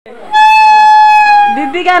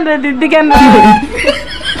दीदी कान रे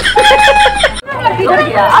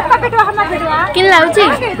किन लाउची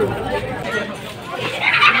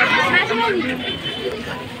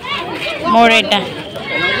मोर एटा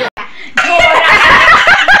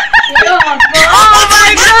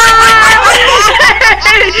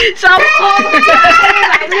सबको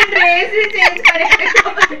ड्रेस ही चेंज करे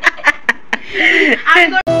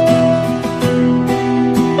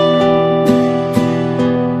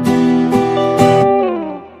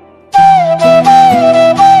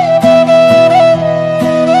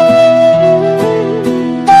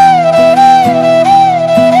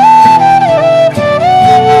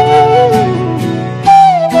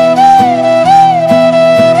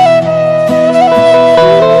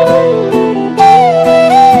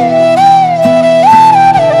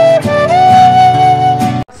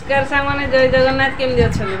जय जगन्नाथ केमती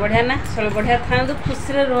अच्छा बढ़िया ना सब बढ़िया था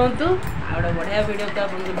खुशी रुहतु आगे बढ़िया वीडियो तो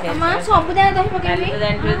आपको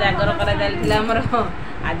जानते जागर करा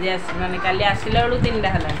आज माने काली आसला बेलू 3टा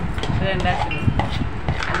है ट्रेन आसल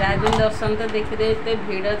जहाँ दिन दर्शन तो देखिए एत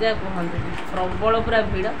भिड़ जा कहते प्रबल पूरा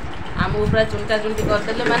भिड़ आमको पूरा चुंटा चुंटी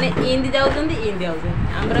करदे माने इंदी जाऊँगी इंदी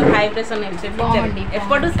आमर भाइब्रेसन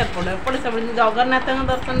एपटू सेपट एपट सेपट जगन्नाथ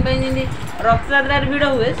दर्शन जी रथयात्रा भिड़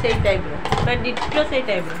हुए से टाइप पूरा डिटो से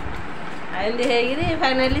टाइप एमती होगी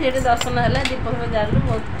फाइनाली से दर्शन है दीप जालू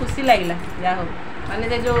बहुत खुशी लगे जहाँ हो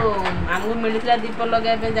माने जो आमको मिलता दीप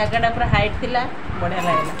लगे जगटा पूरा हाइट थी बढ़िया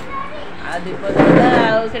लगे आ दीप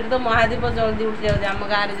जलता तो महादीप जल्दी उठी जाऊँ आम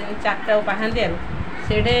गाँव में 4टा पहांती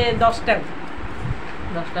से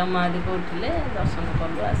 10टा महादीप उठिले दर्शन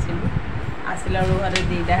कलु आसलु आसला बेलू घरे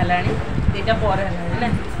 2टा है 2टा पर है ना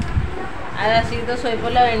आसिक तो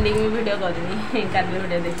शोपड़ा एंडिंग वीडियो करनी काली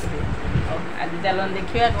वीडियो देखिए आज चलो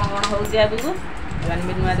देखिए कौन कौन हो आगू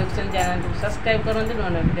भी नुआ देखुन चैनल को सब्सक्राइब करूँ नुआ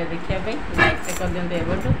नुआ वीडियो देखापी लाइक से कर दिखाते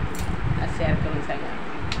एबठू आ शेयर कर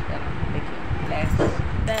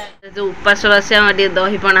देखिए जो उपास आसे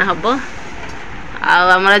दहीपणा हम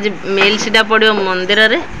आमर आज मिल्सटा पड़ो मंदिर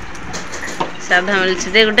रे साधा मिल्स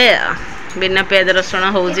गोटे बिना पियाज रसुण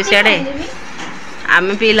हो सियाड़े आम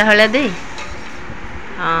पीला भाया दे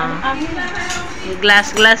हाँ ग्लास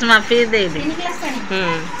ग्लास मापी दे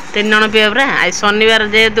 3 जन पीवा पूरा आज शनिवार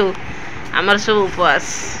जेहेतु आमर सब उपवास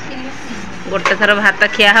गोटे थर भात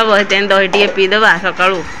खिया हम से दही टे पीदबा सका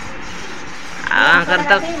आकर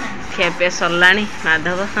तो खिया पिया सरला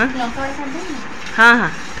माधव हाँ हाँ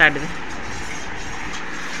हाँ काट दे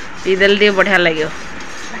पीदेल टे बढ़िया लगे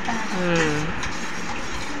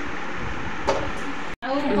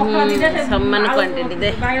सम्मान क्वांटिटी दे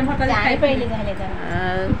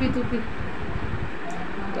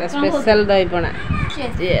स्पेशल दहीपणा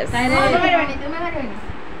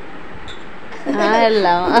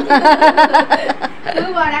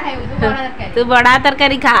तू बड़ा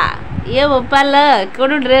तरकारी खा ये बोपाल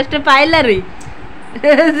कौन ड्रेस टे पाइला रे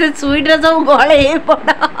स्वीट रे सब गले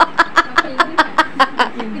पड़ा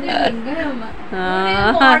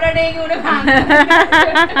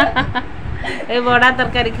ए बड़ा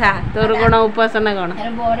तरकारी खा तोर कौन उपासना कौन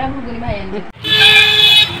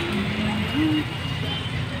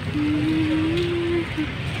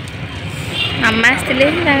अम्मा आसते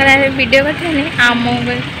वीडियो करते आम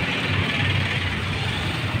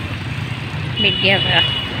वीडियो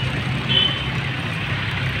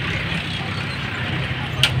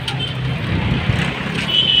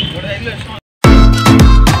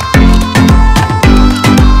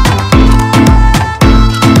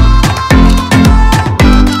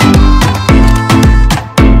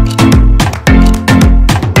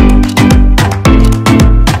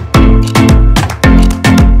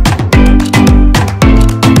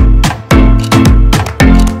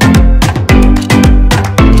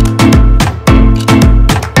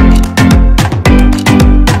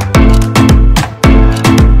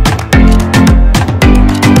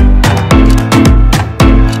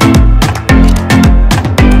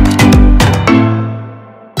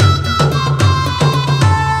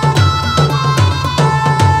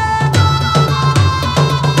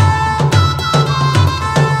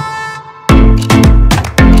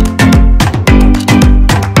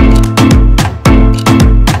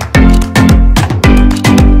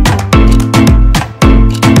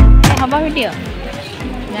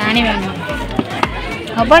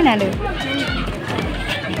हम ना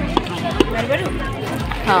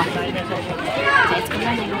हाँ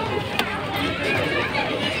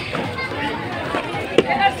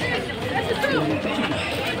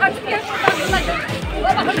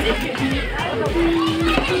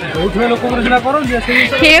लोक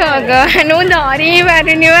हे भगवान मु धरी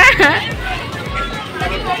पारुनि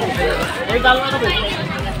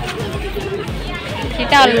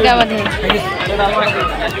ଏଇଟା ଅଲଗା ବୋଧେ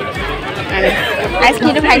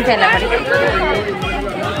ଆଇସ୍କ୍ରିମ୍ ଖାଇ ସାରିଲା ପରେ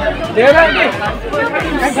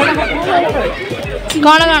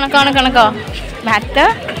କଣ କଣ କଣ କଣ କହ ଭାତ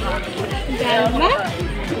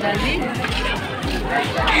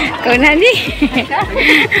କହୁନାହାନ୍ତି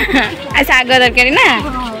ଶାଗ ତରକାରୀ ନା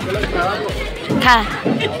ଖା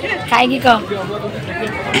ଖାଇକି କହ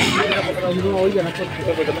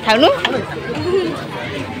ଖାଉନୁ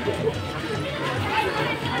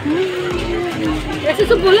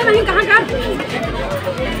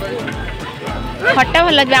ଖଟା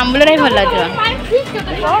ଭଲ ଅଛି ଆମ୍ବୁଲଟା ବି ଭଲ ଅଛି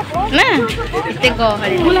ନା ଏତେ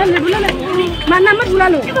ଗହଳି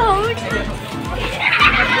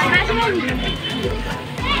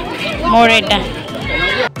ମୋର ଏଇଟା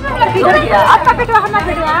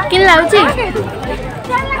କେମିତି ଲାଗୁଛି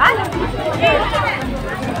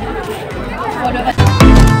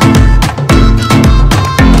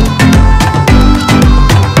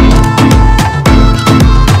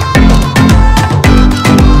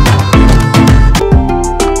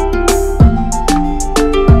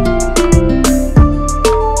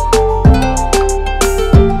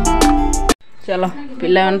चलो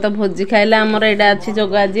पिला तो भोजी खाइला आमर एटा अच्छी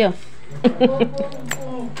जोग आज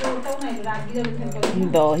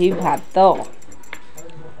दही भात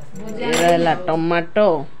ये टमाटो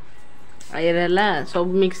ये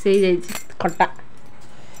सब मिक्स हो जाए खटा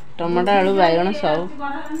टमाटो आलू बैगण सब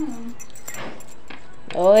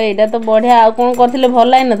ओ एटा तो बढ़िया आ कौन करथिले भल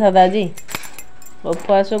लाइन था आज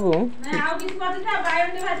उपवास को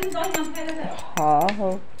हाँ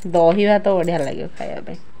हो दही भात बढ़िया लगे खाया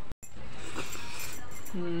बढ़िया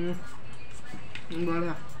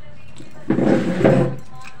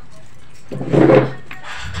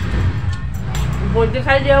भोजी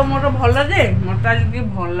खाई जाओ मोर भल जे मत आज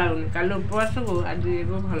भल लगुनि कल उपवास को आज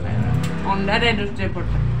भल लगे अंधारे रोचे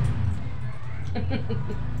पड़ता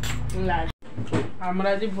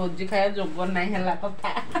हमरा आज भोजी खाया जोग नहीं है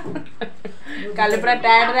कथा काली पूरा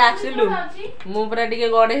टायर्ड रे आसिलु मु पूरा टिके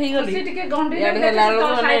गड़े ही गली याड हेला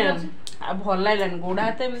माने आ भल लागलान गोडा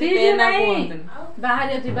हाथ एमती पेन आ कोंतन बाहर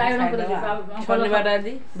अछि बायण पर शनिवार आज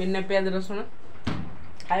बिना प्याज रसुन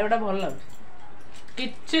खाइबा भल लाग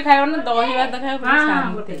किछि खाइबो ना दही भात खाइबो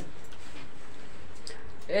शांति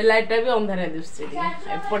ए लाइट भी अंधारे दिसछि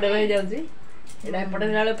एपटे रहि जाउछि एडा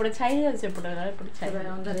एपटे लाले एपटे छाई जाउछि एपटे लाले एपटे छाई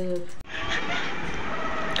अंधारे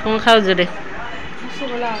कोन खाउ जरे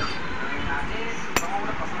रसगोल्ला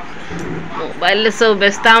मोबाइल सब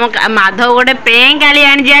व्यस्त माधव गोटे पें काली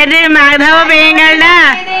आनी जाए रे माधव पें कालीटा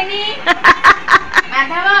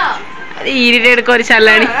माधव अरे इरिटेट कर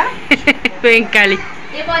सालानी पें काली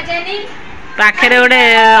ये बजेनी पाखरे गोटे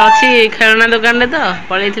अच्छी खेलना दुकान रे तो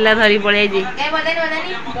पळैथिला धरी पळै जी के बजेनी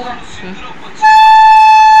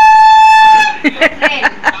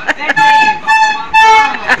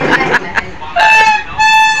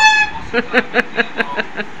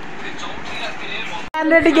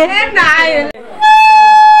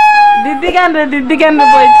दीदी कान रे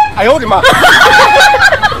बोल आयो रे मां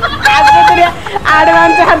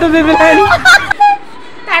एडवांस हाथ दे दिलानी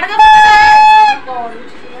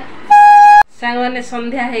सांग माने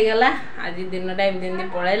संध्या हे गला आज दिन टाइम दिन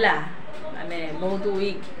पळैला माने बहुत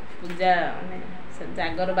वीक पूजा माने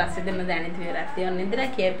जागर बासी दिन जानि थि राती अनिद्रा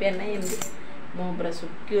खिया पिया नहीं एमती मो पूरा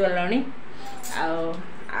सुक्की गलानी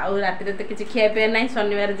आ राति रे तो किछि खिया पिया नहीं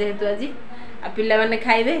शनिवार जेहेतु आज आ पिला माने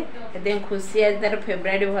खाइबे एते खुशी आज तार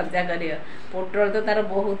फेवरेट भजा करियो पोटल तो तार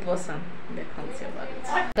बहुत पसंद देखन से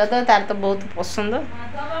तो तार तो बहुत पसंद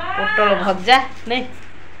पोटल भजा नहीं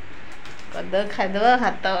कद खाइदो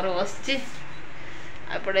हाथ और बसची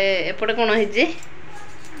एपटे एपटे कोन हिजी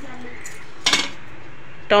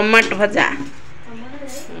टमाटो भजा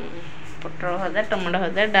पोटल भजा टमाटो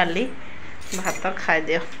भजा डाली भात खाइ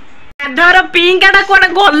दियो धर पिंकाटा कोन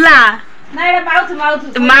गोला ना एटा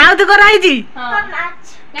माउथ करा हिजी हां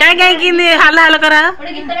काई काई किने हाल हाल करा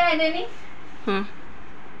ओडे गीत गाइ देनी हां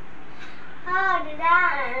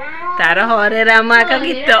तार हरे रामा का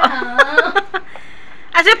गीत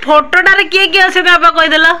अच्छा फोटोटा रे के असे बाबा कहि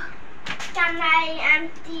देला तनाई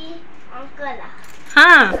आंटी अंकल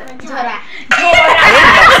हां झोरा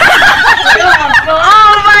झोरा ओ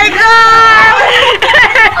माय गॉड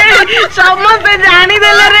समझ जानी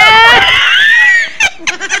देले रे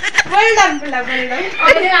well done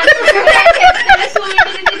अरे आज सुमित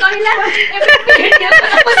दीदी कहिला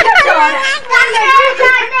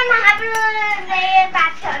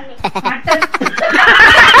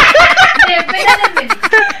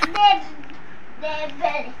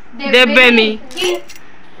देबेनी की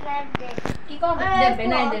को देबे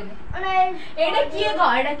नहीं देबे एडा किए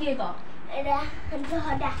को एडा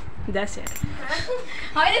जा से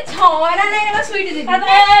अरे छोरा नहीं ना स्वीट दे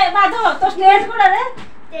ए माधव तो स्टेज कोडा रे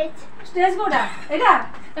स्टेज कोडा एटा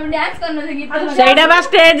तुम डांस करनो से गीत सेडा बा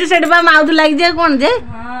स्टेज सेडा बा माउथ लाग जे कोन जे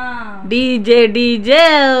हां डीजे डीजे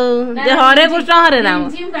जे हरे कृष्ण हरे राम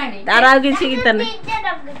तारा किसी गीत नहीं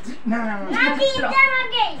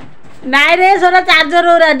नाइ रे सोरा चार्जर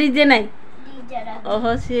होरा डीजे नहीं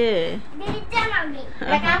ओहो से डीजे मांगे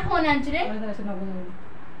एटा का फोन आंछ रे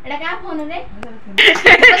एटा का फोन रे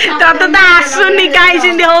तो आसुनी काई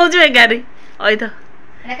सिंदी हो जे गारी ओइ तो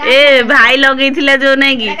ए भाई लगेइथिला जो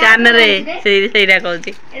नहीं की कान रे सेइरा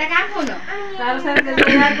कहूची एटा का फोन तार सारे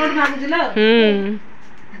यार कोड मागुजिलो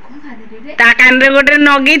ता कान रे गोटे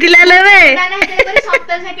नगेइथिला लेबे ना ना हे करी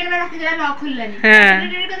 70 सेकंड में रखिला लॉक खुललानी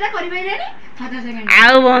डेट करा करि बैलेनी 70 सेकंड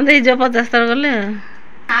आउ बंद हे जो 50 तर गले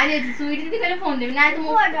आरे स्वीट दीदी कहले फोन देबी ना तो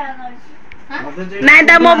मो नहीं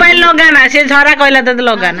ता मोबाइल लगाना से झरा कहला त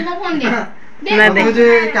लगाना तो फोन दे ना दे मुझे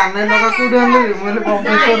काने लगा कुड आले मोले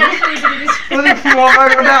बॉम्बे सर मोले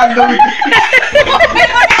मोबाइल कोटा आंदो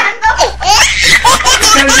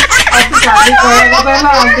अब शादी कोया ना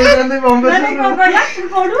आंदो जल्दी बॉम्बे सर को कहला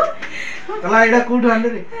कोडू कला एडा कुड आले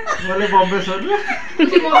रे मोले बॉम्बे सर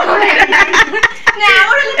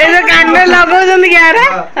ए जो कान में लगाउ जंद क्या रे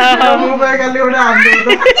मोबाइल काली कोटा आंदो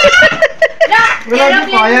बोला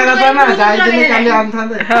पाया रहता ना जाई दिन काली आंथा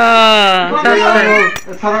दे हां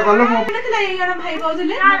थरा गलो नथिला एगण भाई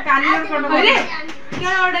कहउले काली रे कोन रे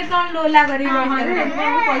केण ओडे कोन लोला करी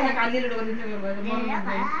पैसा काली रे करी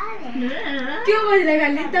क्यों बजले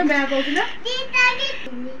काली त मैं कहउला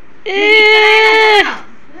ए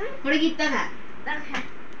ओडे गीत गा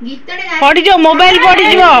गीतडे गा पड़ी जो मोबाइल पड़ी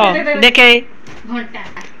जो देखे घंटा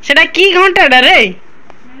सेटा की घंटाडा रे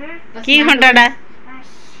की घंटाडा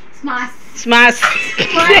स्मास स्माश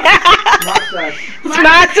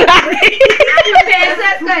स्माश पैसा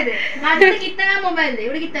कह दे मात्र कितना का मोबाइल दे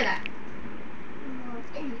ओडे कितना का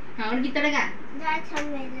हां ओडे कितना का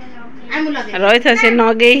आई मुला दे रही था से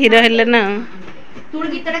नगे हीरो हेले ना तू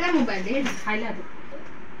कितना का मोबाइल दे खाइला दे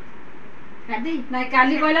कादी नहीं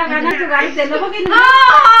काली कोइला गाना तू गाड़ी तेल पकेनी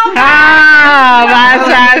हां बस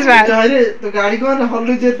बस बस अरे तो गाड़ी को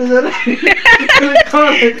हल्लू जेते जरे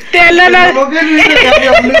तेल ना ओके भी गाड़ी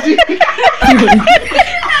हल्लू जी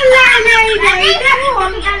अल्लाह नहीं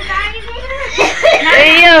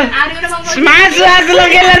एयो स्माश वास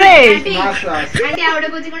लगेला रे आंटी आवडे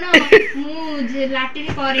कोची कोन मु जे लाटी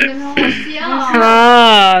रे करी न हसियो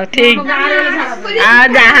हां ठीक आ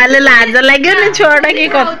जाहाले लाज लाग्यो न छोड़ा की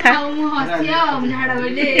कथा मु हसियो झाडा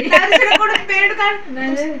बोले तार से कोड पेड का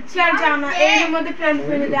चल जाना ए मते फ्रेंड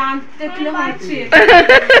पेन दे आंते देखले हसी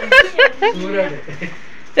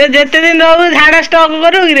तो जेते दिन रहू झाड़ा स्टॉक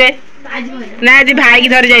करू रे ना आज भाई की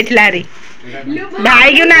धर जाइथिला रे भाई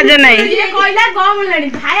क्यों ना जो नहीं ये कोइला गम लणी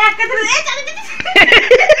भाई आके तो ए चल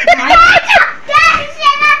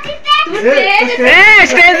ए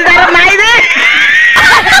स्टेज दार माई दे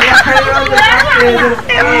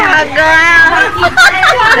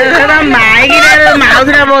भगवान माई की रे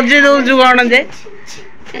माउथरा बजे दउ छु कोन जे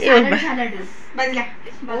बजला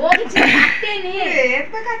वो किछ काटे नहीं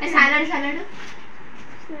सैलड सैलड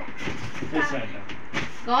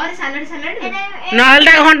कर सैलड सैलड नहल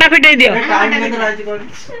ता घंटा फिटाई दियो टाइम केते राजी कोन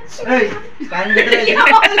ए टाइम केते राजी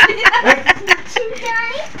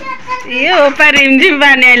ये ऊपर रिमझिम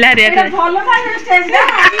पानी आइला रे भलो का स्टेज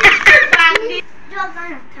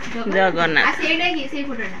जगन्नाथ आ सेडा की से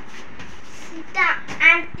फोटोटा सीता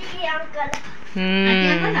आंटी अंकल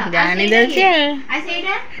जानी दे छे आ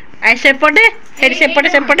सेडा आ सेपटे हेड सेपटे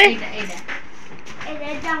सेपटे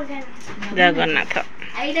एडा जगन्नाथ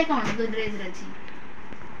आइडा कोन तो ड्रेस रची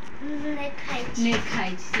ने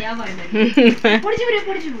खाई या बाय पड़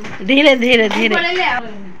जिबू धीरे धीरे धीरे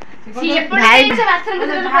भाई से बाथरूम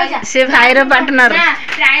में भाई से भाई रो पार्टनर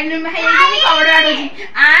ट्रायल में भाई ये कवड़ आडो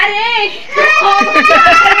अरे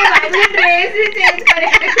भाई ड्रेस चेंज करे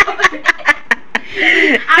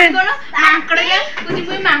आ कोन मांकड़ के कुछ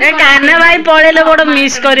कोई मांकड़ ए कान्हा भाई पळेले बड़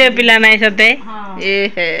मिस करियो पिला नाही सते ए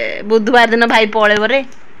हे बुधवार दिन भाई पळेबो रे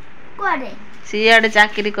कोडे सियाडे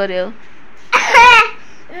चाकरी करियो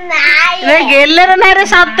नाइ रे गेले रे ना रे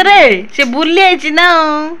सतरे से बुली आइछि ना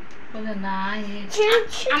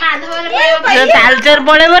हम आधा वाला तालचर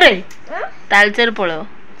पळेबो रे तालचर पळेबो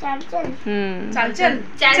चल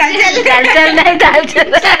चल नहीं तालचर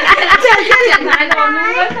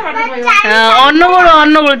अनुगुल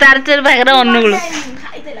अनुगुल तालचर भागरे अनुगुल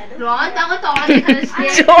रोन ताको तळ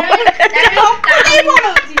देखा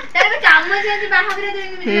तारे काम जे बाहागरे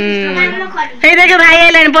हे देखे भाई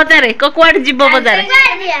आइलानी पचारे को कुआड जिबो पचारे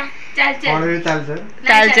चल चल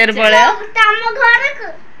तालचर पळे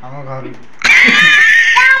हम घर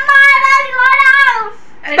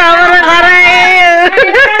ତମର ଘର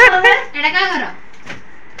ଏଟା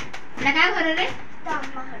କା ଘର ରେ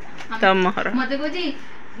ତମ ଘର ମତେ କହୁଛି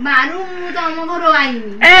ମାରୁ ମୁଁ ତମ ଘର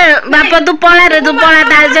ଆଇନି ଏ ବାପା ତୁ ପଳା ରେ ତୁ ପଳା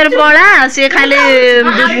ତା ଜରେ ପଳା ସିଏ ଖାଲି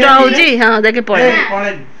ଦୁଷ୍ଟ ହଉଛି ହଁ ଦେଖେ ପଳା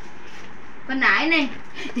ନାଇଁ ନାଇଁ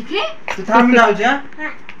ଦେଖେ ତୁ ଥାମ ଯାଉଛି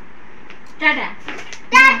टाटा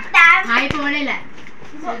भाई पळेला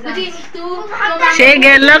बुझी तू से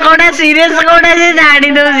गेल कोडा सीरियस कोडा से जाडी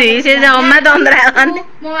दोसी से जम्मा तंद्रा हंती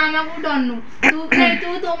मो मामा को डन्नु तू नहीं तू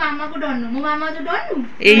तो मामा को डन्नु मो मामा तो डन्नु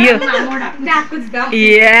एयो डाकु दा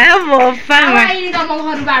ये बोपा भाई तम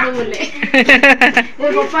घर बाडो बोले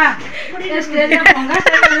ए बोपा स्टेज रे पंगा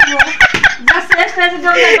बस स्टेज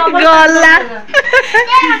गला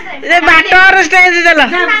ए बाटर स्टेज चलो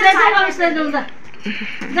स्टेज जा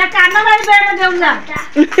जा कान मारी बेड देउ जा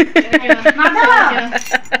माधव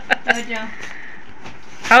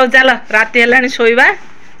हाउ चलो राती हेलानी सोइबा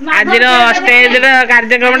आजिर स्टेज रे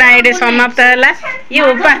कार्यक्रम एडे समाप्त हैला ये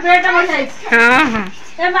उपा हां हां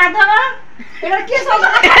ए माधव एरा के सब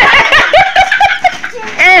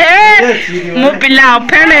ए मो पिला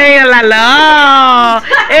ऑफेंड हे गला ल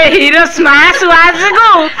ए हीरो स्माश वाज को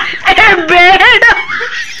ए बेड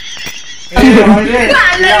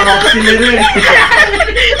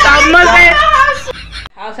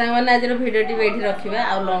सामने आज भिडियो टी रखा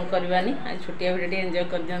आउ लंग करवानी आज छुटिया भिडियो एंजॉय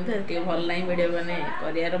कर दिखाते भल ना भिडियो मैंने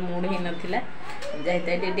कर मूड ही नाला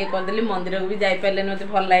जाते करदेली मंदिर को भी जापारे मत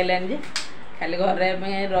भल लगलानी जे खाली घर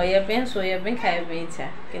रही शोवाई खावाई इच्छा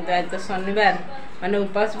किंतु आज तो शनिवार माने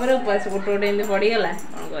उपास पर उपास गोटे गोटे एमती पड़गला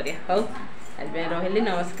कौन करा हौ आज रही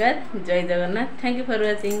नमस्कार जय Jagannath thank you for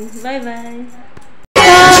watching bye bye.